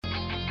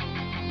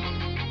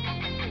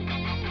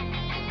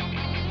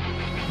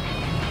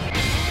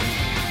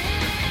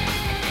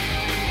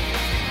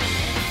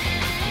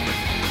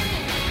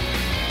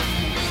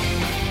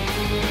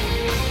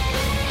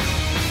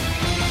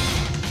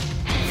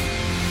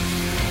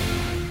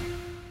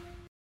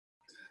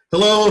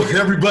Hello,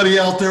 everybody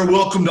out there.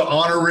 Welcome to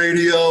Honor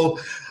Radio.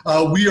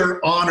 We are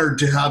honored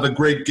to have a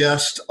great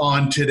guest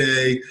on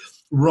today,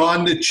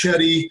 Ron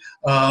Nichetti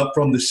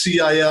from the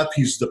CIF.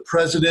 He's the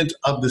president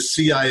of the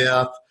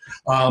CIF.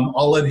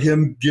 I'll let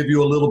him give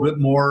you a little bit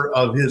more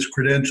of his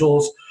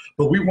credentials,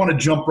 but we want to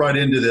jump right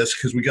into this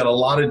because we got a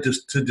lot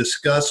to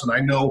discuss, and I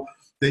know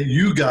that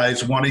you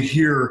guys want to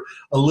hear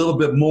a little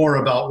bit more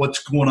about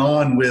what's going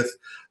on with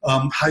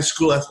high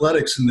school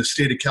athletics in the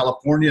state of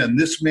California, and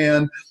this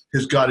man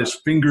has got his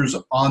fingers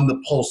on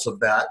the pulse of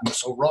that. And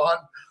so, Ron,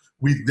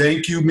 we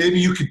thank you. Maybe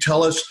you could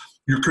tell us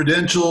your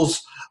credentials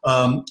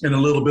and a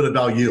little bit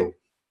about you.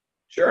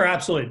 Sure,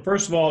 absolutely.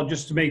 First of all,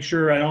 just to make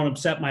sure I don't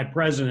upset my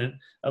president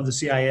of the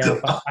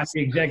CIF, I'm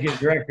the executive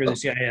director of the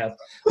CIF.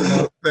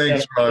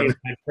 Thanks, Ron.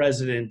 My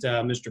president,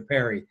 Mr.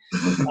 Perry.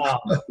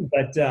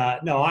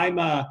 No, I'm,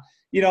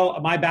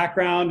 my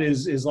background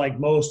is like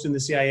most in the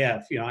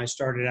CIF. I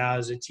started out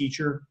as a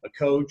teacher, a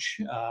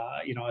coach,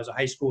 as a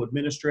high school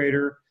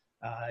administrator.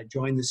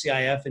 Joined the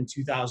CIF in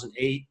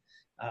 2008,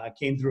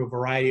 came through a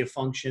variety of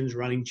functions,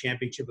 running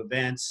championship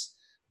events,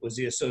 was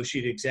the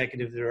associate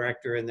executive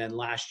director, and then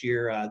last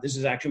year, this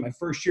is actually my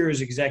first year as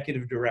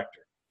executive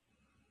director.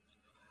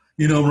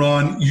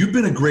 Ron, you've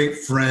been a great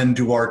friend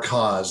to our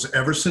cause.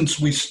 Ever since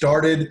we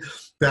started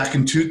back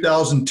in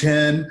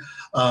 2010,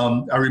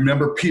 I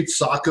remember Pete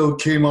Sacco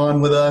came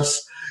on with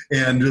us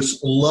and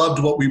just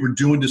loved what we were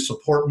doing to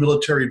support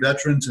military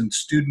veterans and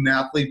student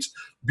athletes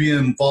being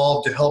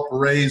involved to help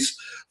raise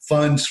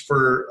funds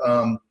for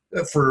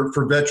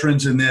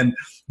veterans. And then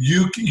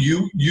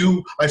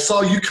I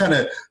saw you kind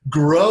of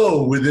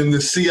grow within the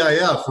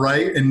CIF,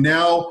 right? And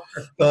now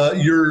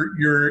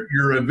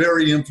you're a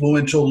very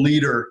influential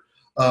leader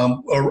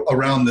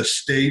around the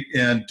state.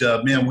 And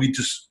man, we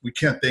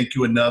can't thank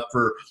you enough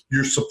for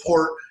your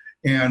support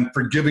and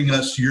for giving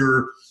us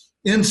your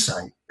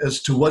insight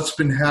as to what's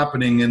been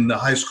happening in the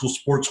high school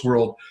sports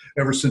world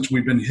ever since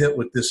we've been hit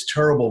with this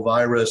terrible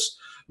virus.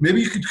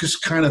 Maybe you could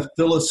just kind of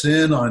fill us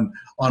in on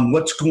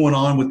what's going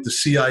on with the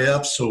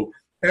CIF so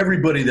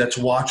everybody that's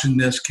watching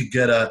this could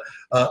get a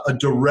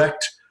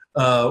direct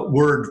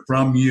word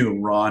from you,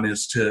 Ron,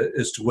 as to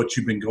what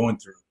you've been going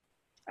through.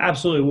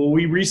 Absolutely. Well,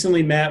 we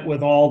recently met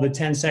with all the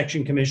 10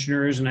 section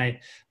commissioners, and I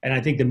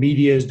think the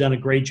media has done a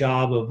great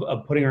job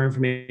of putting our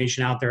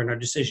information out there and our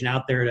decision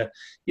out there to,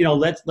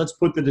 let's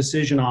put the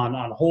decision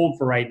on hold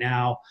for right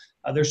now.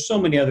 There's so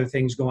many other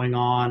things going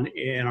on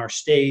in our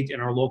state, in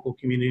our local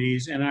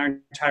communities, and our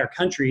entire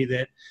country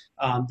that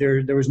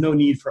there was no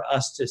need for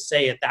us to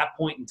say at that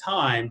point in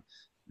time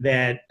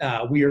that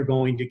we are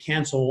going to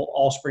cancel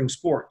all spring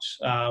sports.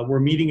 We're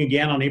meeting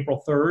again on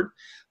April 3rd.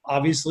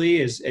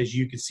 Obviously, as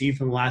you can see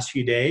from the last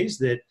few days,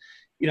 that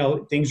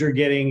things are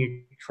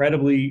getting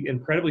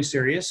incredibly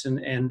serious,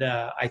 and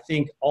I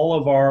think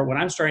what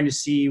I'm starting to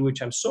see,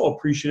 which I'm so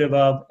appreciative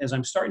of, is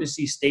I'm starting to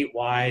see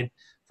statewide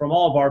from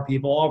all of our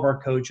people, all of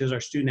our coaches, our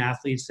student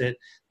athletes, that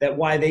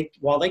while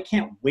they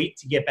can't wait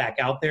to get back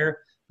out there,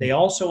 they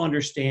also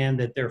understand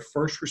that their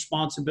first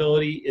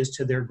responsibility is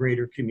to their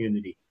greater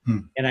community.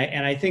 And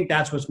I think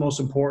that's what's most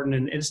important.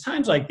 And it's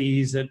times like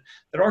these that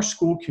our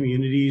school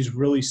communities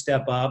really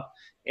step up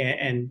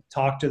and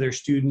talk to their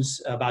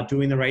students about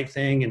doing the right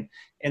thing.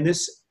 And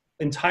this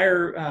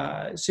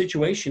entire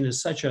situation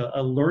is such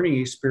a learning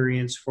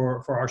experience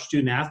for our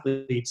student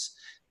athletes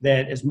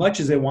that as much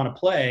as they want to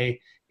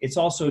play, it's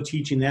also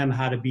teaching them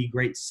how to be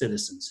great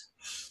citizens.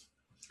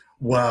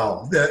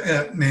 Wow.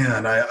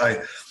 Man,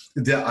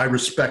 I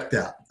respect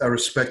that. I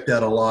respect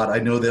that a lot. I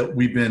know that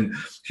we've been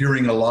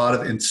hearing a lot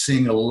of and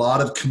seeing a lot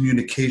of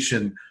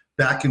communication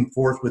back and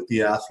forth with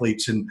the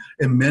athletes, and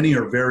many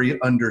are very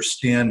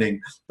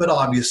understanding. But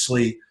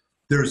obviously,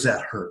 there's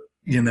that hurt.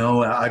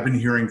 I've been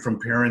hearing from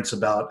parents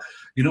about,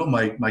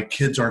 my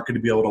kids aren't going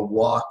to be able to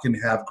walk and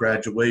have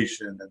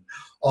graduation and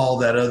all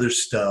that other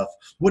stuff.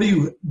 What do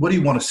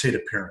you want to say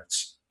to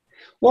parents?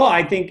 Well,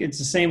 I think it's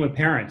the same with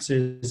parents.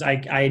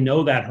 I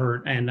know that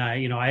hurt, and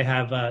I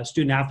have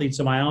student athletes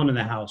of my own in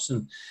the house,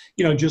 and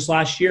just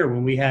last year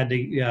when we had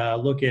to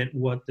look at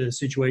what the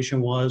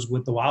situation was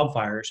with the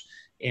wildfires,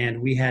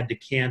 and we had to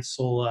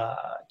cancel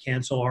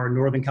our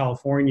Northern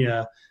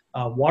California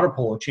water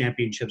polo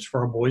championships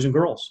for our boys and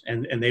girls,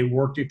 and they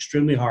worked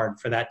extremely hard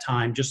for that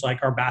time, just like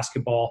our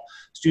basketball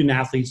student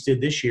athletes did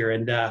this year.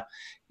 And there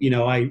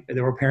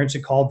were parents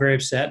that called very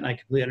upset, and I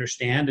completely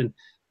understand. And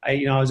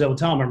I was able to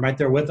tell them, I'm right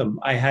there with them.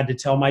 I had to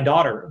tell my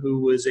daughter, who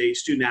was a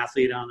student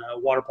athlete on a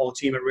water polo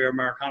team at Rio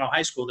Americano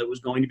High School that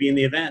was going to be in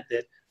the event,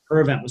 that her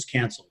event was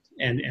canceled.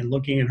 And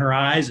looking in her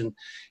eyes, and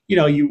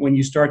when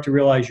you start to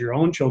realize your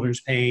own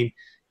children's pain,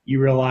 you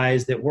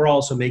realize that we're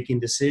also making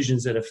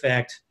decisions that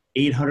affect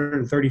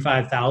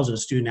 835,000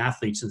 student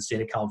athletes in the state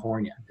of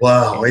California.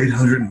 Wow,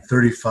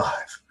 835.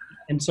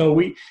 And so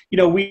we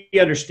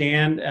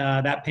understand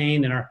that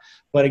pain,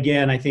 but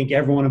again, I think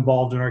everyone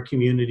involved in our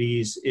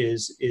communities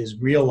is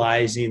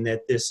realizing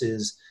that this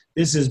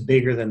is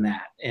bigger than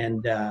that.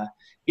 And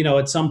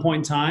at some point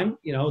in time,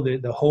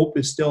 the hope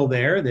is still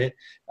there that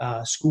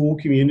school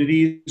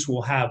communities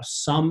will have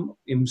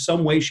in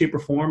some way, shape, or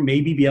form,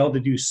 maybe be able to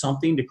do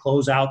something to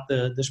close out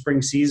the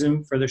spring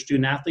season for their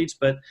student athletes.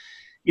 But,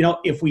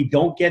 if we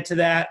don't get to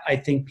that, I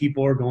think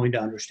people are going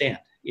to understand,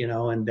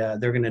 and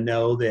they're going to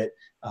know that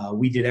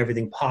we did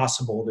everything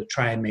possible to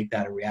try and make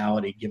that a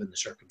reality given the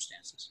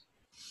circumstances.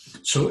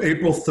 So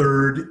April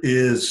 3rd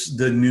is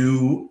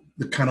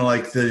the kind of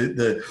like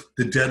the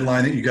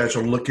deadline that you guys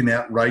are looking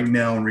at right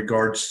now in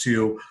regards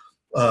to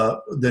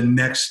the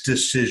next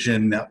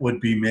decision that would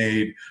be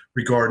made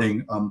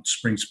regarding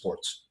spring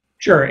sports.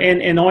 Sure. And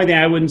the only thing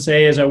I wouldn't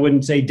say is I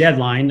wouldn't say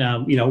deadline.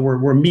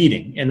 We're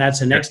meeting, and that's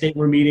the next date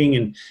we're meeting.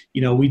 And,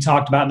 we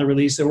talked about in the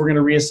release that we're going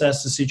to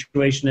reassess the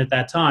situation at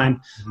that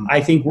time. Mm-hmm.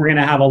 I think we're going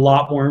to have a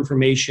lot more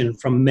information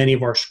from many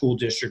of our school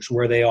districts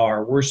where they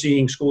are. We're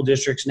seeing school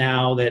districts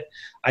now that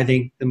I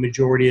think the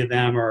majority of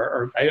them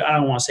I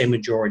don't want to say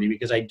majority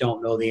because I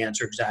don't know the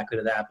answer exactly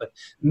to that, but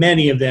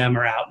many of them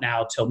are out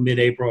now till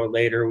mid-April or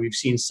later. We've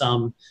seen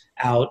some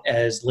out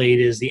as late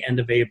as the end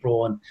of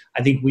April. And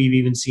I think we've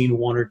even seen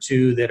one or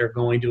two that are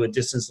going to a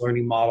distance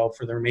learning model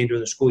for the remainder of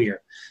the school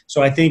year.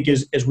 So I think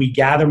as we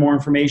gather more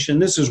information,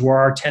 this is where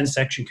our 10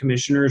 section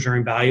commissioners are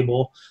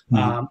invaluable.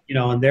 Mm-hmm.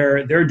 And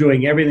they're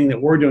doing everything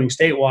that we're doing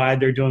statewide.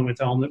 They're doing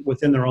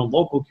within their own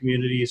local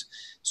communities.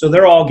 So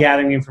they're all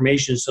gathering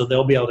information. So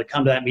they'll be able to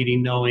come to that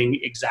meeting knowing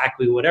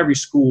exactly what every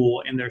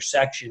school in their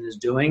section is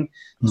doing.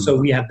 Mm-hmm. So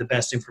we have the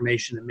best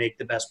information to make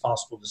the best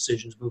possible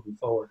decisions moving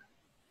forward.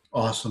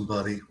 Awesome,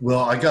 buddy.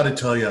 Well, I got to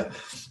tell you,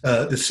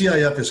 the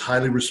CIF is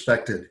highly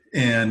respected,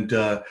 and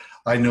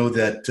I know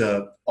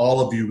that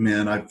all of you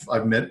men,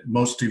 I've met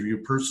most of you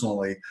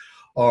personally,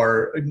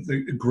 are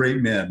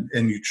great men,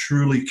 and you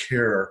truly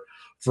care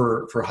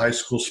for high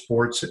school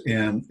sports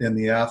and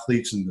the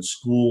athletes and the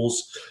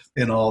schools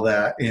and all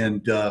that.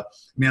 And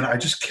man, I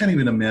just can't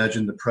even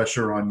imagine the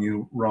pressure on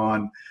you,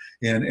 Ron,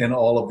 and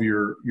all of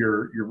your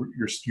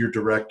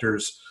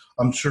directors.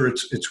 I'm sure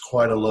it's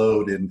quite a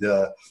load, and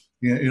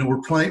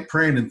we're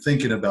praying and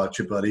thinking about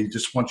you, buddy.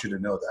 Just want you to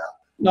know that.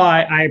 No,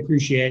 I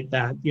appreciate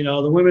that.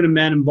 The women and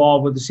men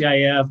involved with the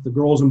CIF, the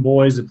girls and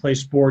boys that play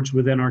sports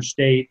within our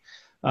state,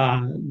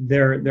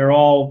 they're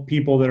all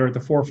people that are at the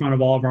forefront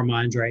of all of our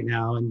minds right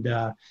now, and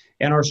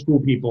our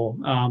school people.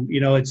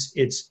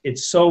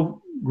 It's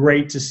so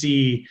great to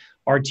see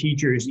our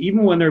teachers,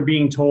 even when they're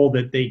being told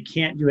that they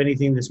can't do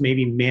anything that's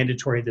maybe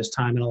mandatory at this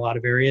time in a lot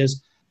of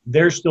areas,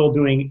 they're still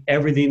doing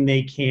everything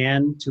they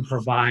can to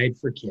provide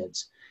for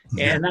kids.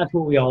 And that's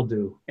what we all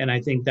do. And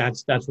I think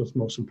that's what's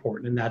most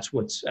important. And that's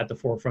what's at the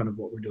forefront of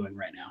what we're doing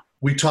right now.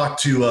 We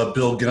talked to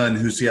Bill Gunn,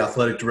 who's the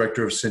athletic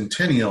director of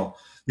Centennial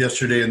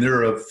yesterday, and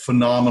they're a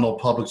phenomenal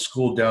public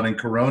school down in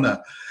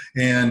Corona.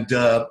 And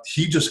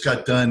he just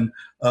got done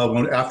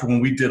when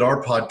we did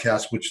our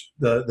podcast, which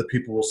the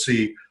people will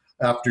see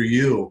after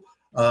you.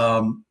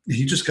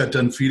 He just got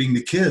done feeding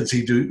the kids.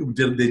 They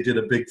did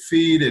a big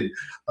feed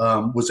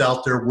and was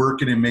out there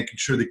working and making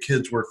sure the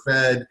kids were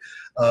fed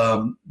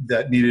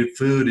that needed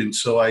food. And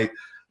so I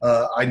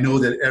know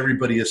that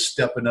everybody is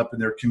stepping up in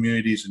their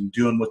communities and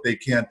doing what they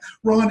can.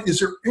 Ron, is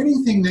there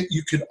anything that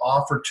you could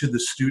offer to the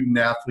student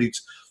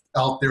athletes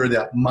out there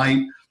that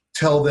might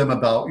tell them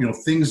about,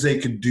 things they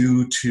could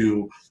do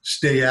to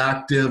stay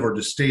active or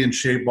to stay in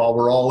shape while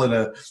we're all in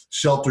a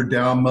shelter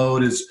down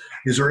mode? Is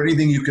there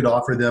anything you could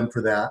offer them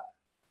for that?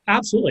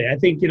 Absolutely. I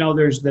think,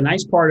 there's the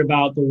nice part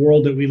about the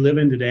world that we live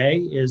in today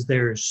is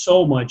there's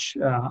so much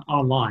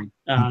online,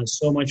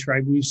 so much,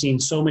 right? We've seen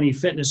so many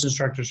fitness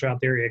instructors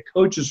throughout the area,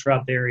 coaches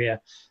throughout the area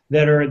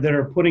that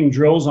are putting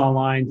drills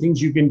online,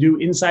 things you can do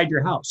inside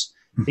your house,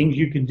 things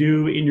you can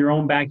do in your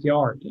own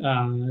backyard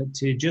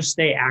to just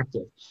stay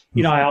active.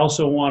 I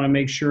also want to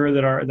make sure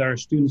that our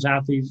students,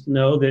 athletes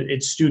know that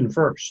it's student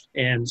first.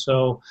 And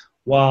so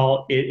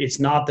while it's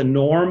not the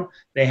norm,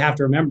 they have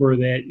to remember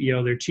that,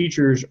 their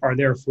teachers are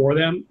there for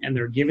them and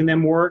they're giving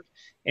them work.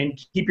 And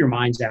keep your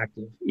minds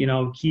active,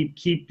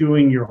 keep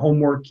doing your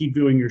homework, keep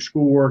doing your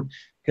schoolwork,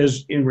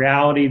 because in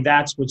reality,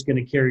 that's what's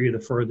going to carry you the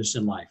furthest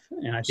in life.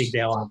 And I think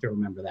they all have to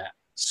remember that.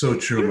 So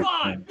true.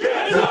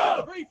 Get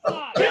up!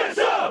 Get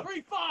up!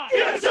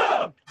 Get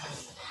up!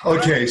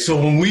 Okay, so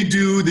when we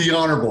do the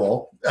Honor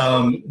Bowl,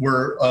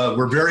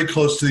 we're very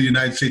close to the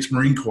United States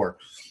Marine Corps.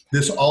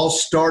 This all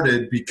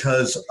started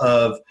because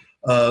of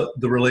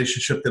the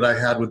relationship that I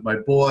had with my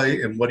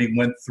boy and what he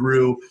went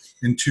through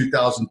in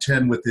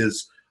 2010 with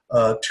his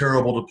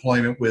terrible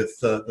deployment with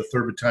the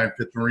 3rd Battalion,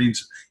 5th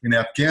Marines in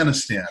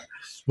Afghanistan.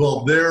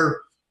 Well,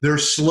 their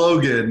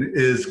slogan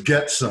is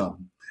 "Get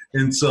Some,"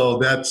 and so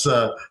that's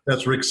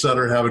Rick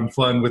Sutter having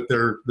fun with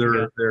their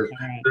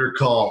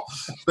call.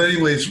 But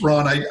anyways,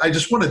 Ron, I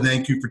just want to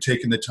thank you for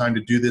taking the time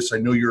to do this. I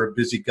know you're a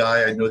busy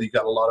guy. I know that you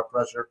got a lot of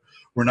pressure.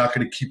 We're not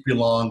going to keep you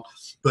long,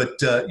 but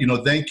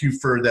thank you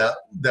for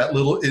that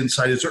little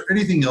insight. Is there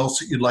anything else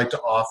that you'd like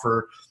to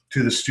offer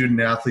to the student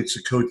athletes,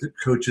 the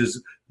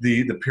coaches,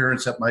 the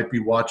parents that might be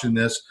watching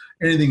this?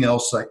 Anything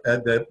else like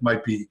that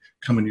might be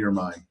coming to your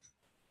mind?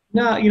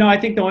 No, I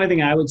think the only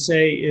thing I would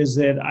say is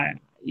that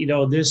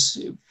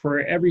this, for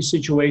every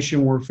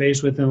situation we're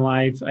faced with in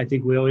life, I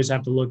think we always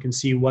have to look and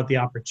see what the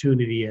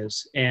opportunity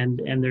is.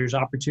 And there's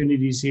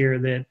opportunities here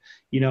that,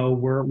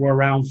 we're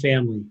around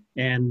family,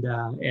 and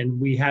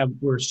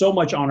we're so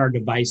much on our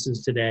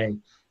devices today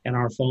and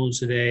our phones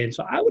today. And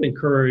so I would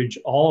encourage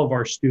all of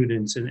our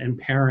students and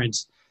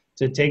parents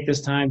to take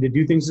this time to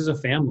do things as a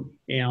family,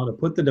 to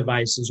put the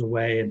devices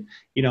away. And,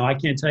 I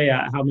can't tell you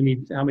how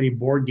many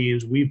board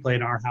games we've played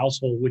in our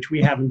household, which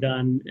we haven't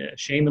done,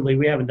 shamedly,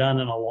 we haven't done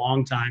in a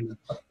long time.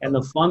 And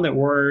the fun that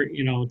we're,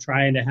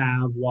 trying to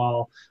have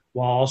while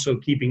also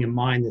keeping in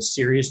mind the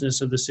seriousness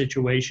of the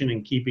situation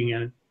and keeping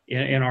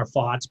in our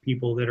thoughts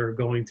people that are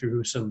going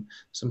through some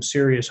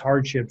serious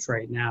hardships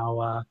right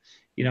now.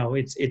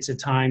 It's a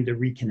time to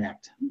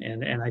reconnect.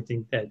 And I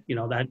think that,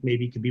 that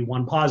maybe could be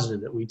one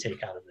positive that we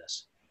take out of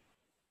this.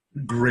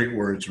 Great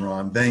words,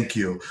 Ron. Thank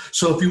you.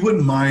 So if you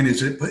wouldn't mind,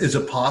 is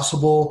it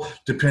possible,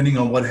 depending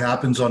on what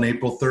happens on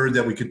April 3rd,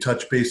 that we could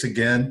touch base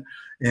again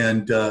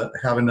and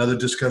have another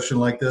discussion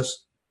like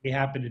this? Be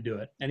happy to do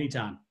it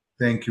anytime.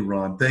 Thank you,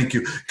 Ron. Thank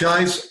you.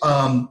 Guys,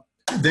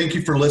 thank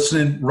you for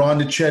listening. Ron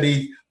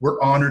Nichetti,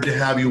 we're honored to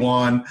have you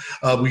on.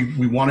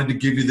 We wanted to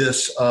give you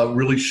this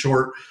really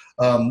short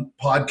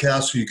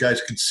podcast so you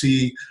guys could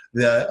see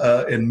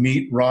that and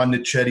meet Ron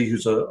Nichetti,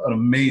 who's an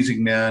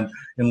amazing man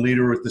and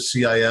leader with the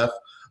CIF.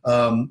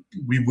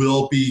 We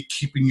will be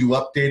keeping you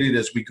updated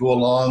as we go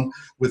along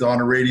with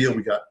Honor Radio.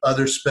 We got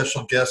other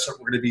special guests that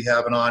we're going to be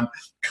having on,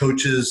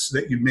 coaches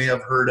that you may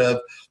have heard of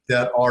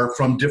that are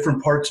from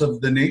different parts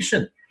of the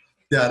nation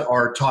that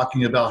are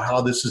talking about how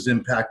this is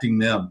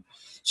impacting them.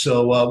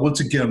 So once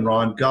again,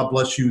 Ron, God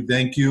bless you.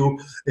 Thank you.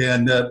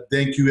 And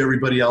thank you,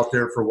 everybody out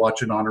there, for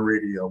watching Honor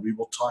Radio. We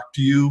will talk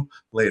to you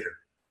later.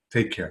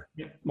 Take care.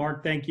 Yeah,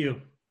 Mark, thank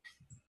you.